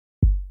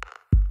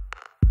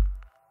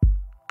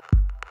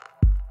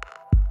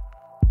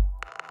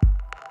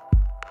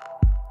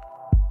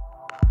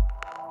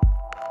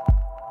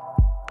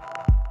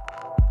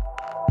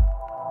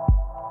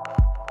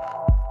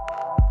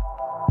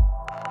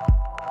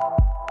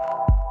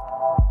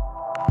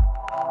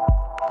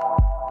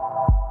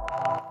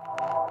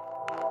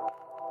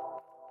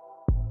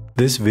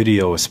This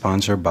video is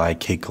sponsored by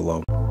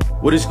Keikolo.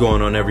 What is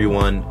going on,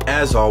 everyone?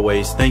 As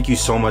always, thank you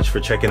so much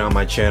for checking out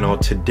my channel.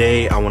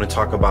 Today I want to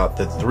talk about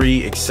the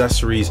 3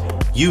 accessories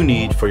you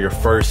need for your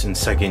first and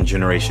second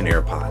generation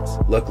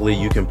AirPods. Luckily,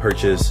 you can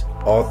purchase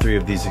all 3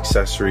 of these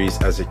accessories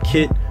as a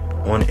kit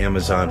on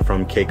Amazon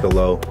from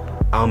Keikolo.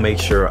 I'll make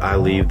sure I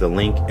leave the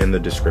link in the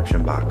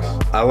description box.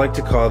 I like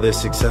to call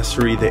this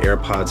accessory the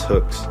AirPods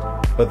hooks,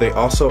 but they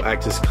also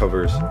act as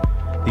covers.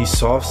 These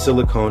soft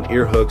silicone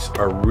ear hooks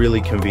are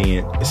really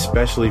convenient,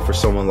 especially for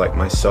someone like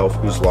myself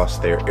who's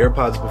lost their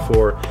AirPods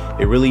before.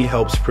 It really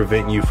helps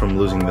prevent you from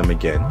losing them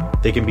again.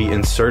 They can be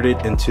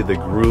inserted into the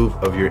groove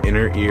of your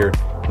inner ear.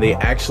 They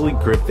actually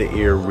grip the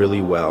ear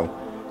really well.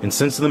 And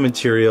since the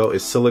material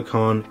is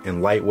silicone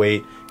and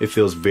lightweight, it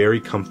feels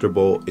very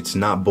comfortable. It's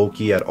not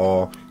bulky at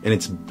all, and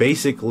it's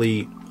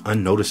basically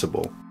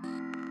unnoticeable.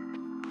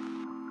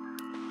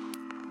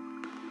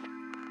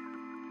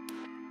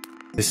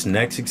 This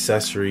next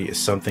accessory is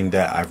something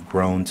that I've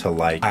grown to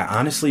like. I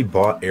honestly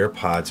bought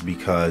AirPods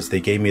because they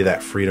gave me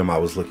that freedom I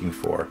was looking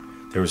for.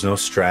 There was no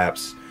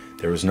straps,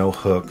 there was no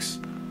hooks,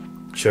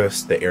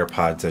 just the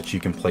AirPods that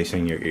you can place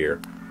in your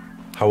ear.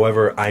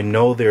 However, I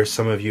know there are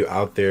some of you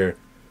out there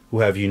who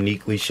have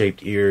uniquely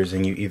shaped ears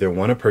and you either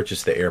want to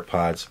purchase the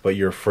AirPods but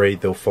you're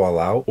afraid they'll fall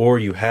out, or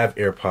you have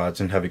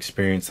AirPods and have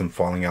experienced them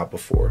falling out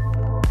before.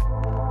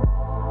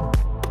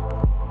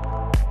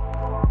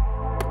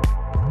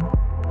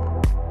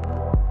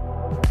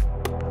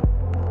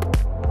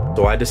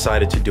 So I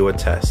decided to do a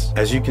test.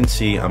 As you can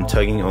see, I'm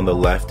tugging on the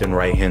left and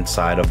right hand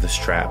side of the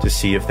strap to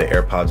see if the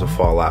AirPods will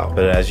fall out.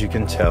 But as you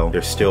can tell,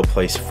 they're still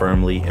placed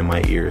firmly in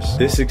my ears.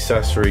 This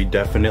accessory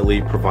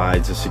definitely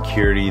provides a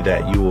security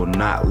that you will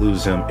not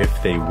lose them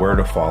if they were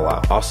to fall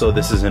out. Also,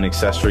 this is an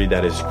accessory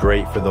that is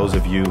great for those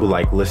of you who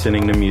like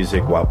listening to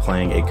music while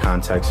playing a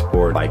contact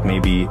sport, like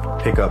maybe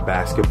pick up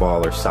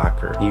basketball or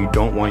soccer. You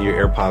don't want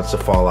your AirPods to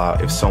fall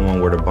out if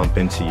someone were to bump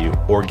into you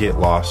or get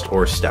lost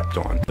or stepped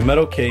on. The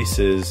metal case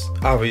is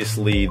obviously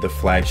the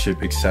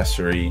flagship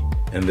accessory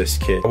in this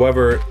kit.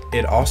 However,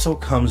 it also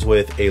comes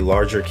with a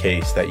larger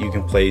case that you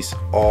can place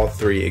all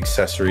 3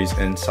 accessories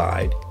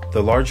inside.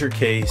 The larger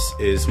case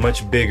is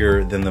much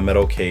bigger than the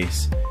metal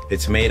case.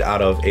 It's made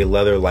out of a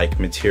leather-like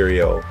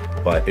material,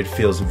 but it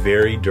feels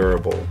very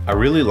durable. I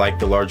really like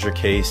the larger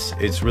case.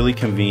 It's really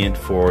convenient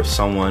for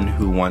someone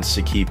who wants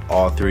to keep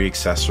all 3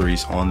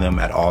 accessories on them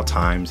at all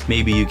times.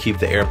 Maybe you keep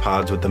the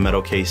AirPods with the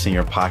metal case in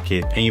your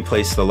pocket and you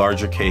place the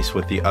larger case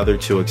with the other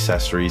 2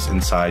 accessories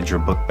inside your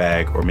book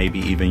bag or maybe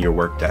even your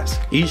work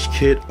desk. Each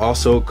kit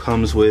also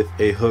comes with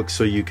a hook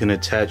so you can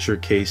attach your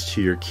case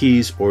to your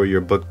keys or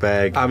your book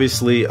bag.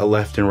 Obviously, a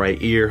left and right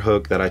ear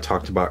hook that I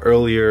talked about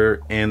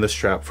earlier, and the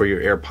strap for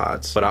your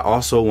AirPods. But I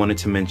also wanted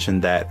to mention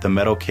that the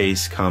metal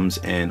case comes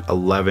in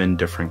 11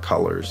 different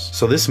colors.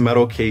 So this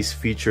metal case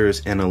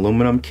features an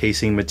aluminum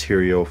casing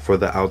material for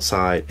the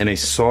outside and a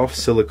soft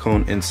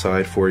silicone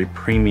inside for a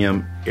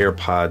premium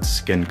AirPods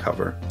skin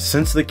cover.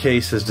 Since the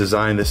case is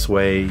designed this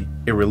way,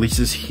 it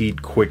releases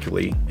heat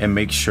quickly and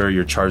makes sure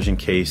your charging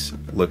case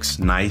looks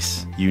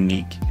nice,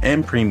 unique,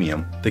 and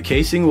premium. The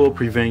casing will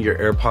prevent your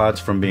AirPods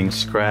from being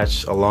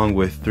scratched, along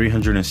with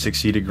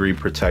 360-degree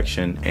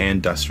protection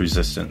and dust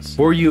resistance.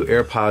 For you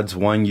AirPods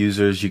 1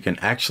 users, you can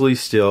actually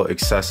still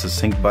access the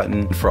sync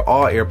button. For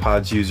all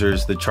AirPods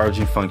users, the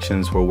charging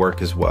functions will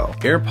work as well.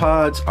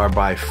 AirPods are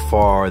by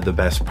far the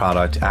best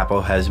product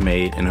Apple has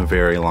made in a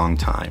very long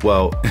time.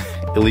 Well,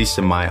 at least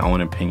in my own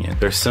opinion.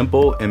 Their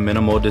simple and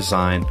minimal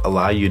design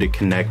allow you to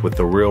connect with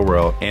the real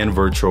world and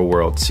virtual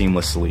world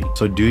seamlessly.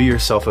 So do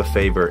yourself a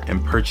favor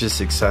and purchase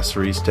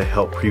accessories to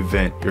help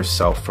prevent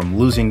yourself from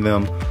losing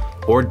them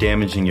or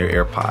damaging your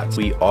AirPods.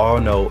 We all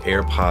know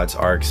AirPods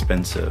are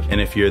expensive,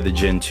 and if you're the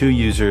Gen 2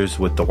 users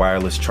with the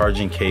wireless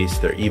charging case,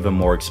 they're even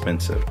more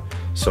expensive.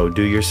 So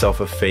do yourself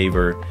a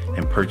favor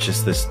and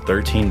purchase this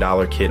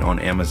 $13 kit on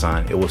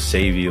Amazon. It will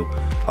save you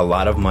a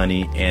lot of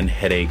money and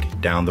headache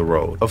down the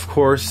road. Of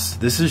course,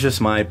 this is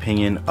just my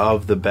opinion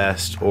of the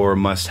best or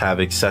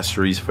must-have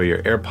accessories for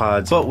your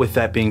AirPods. But with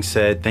that being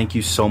said, thank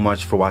you so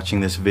much for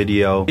watching this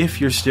video. If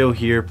you're still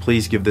here,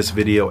 please give this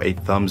video a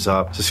thumbs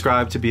up.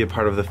 Subscribe to be a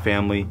part of the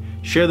family.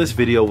 Share this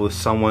video with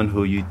someone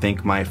who you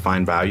think might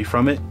find value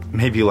from it.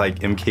 Maybe like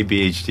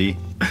MKBHD.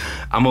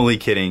 I'm only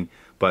kidding,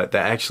 but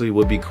that actually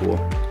would be cool.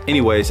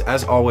 Anyways,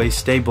 as always,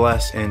 stay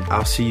blessed and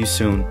I'll see you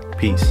soon.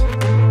 Peace.